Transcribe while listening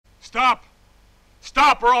Stop!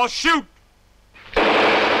 Stop or I'll shoot! Go!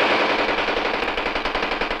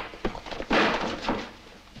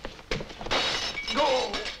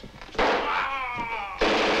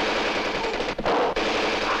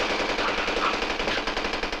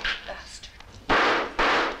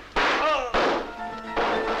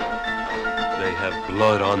 They have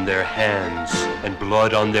blood on their hands and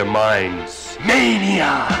blood on their minds.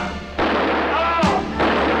 Mania!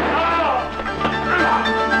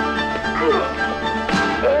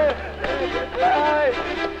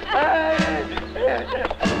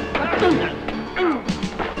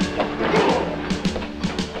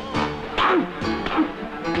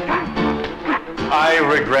 I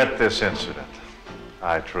regret this incident.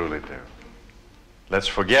 I truly do. Let's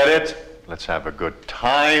forget it. Let's have a good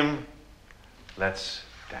time. Let's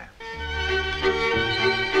dance.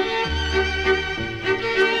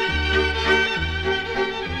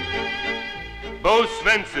 Bo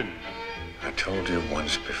Svenson. I told you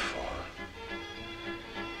once before.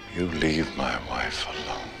 You leave my wife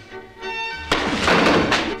alone.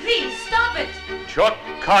 Please, stop it! Chuck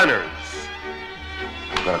Connors.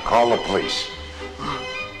 I'm gonna call the police.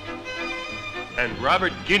 And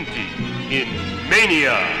Robert Ginty in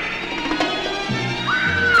Mania.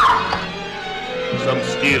 Some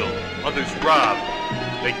steal, others rob.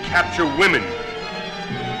 They capture women.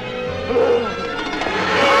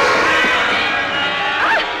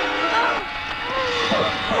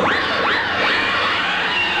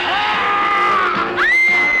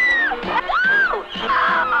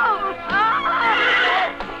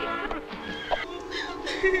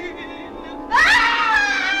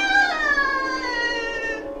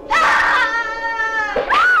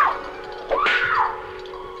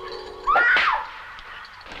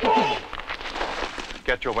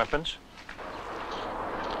 Get your weapons.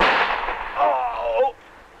 Oh!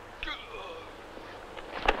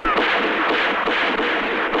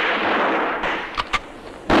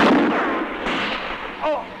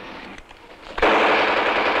 Oh!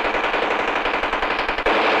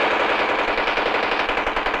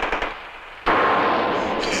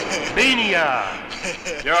 Mania!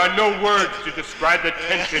 There are no words to describe the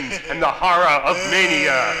tension and the horror of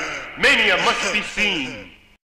Mania. Mania must be seen.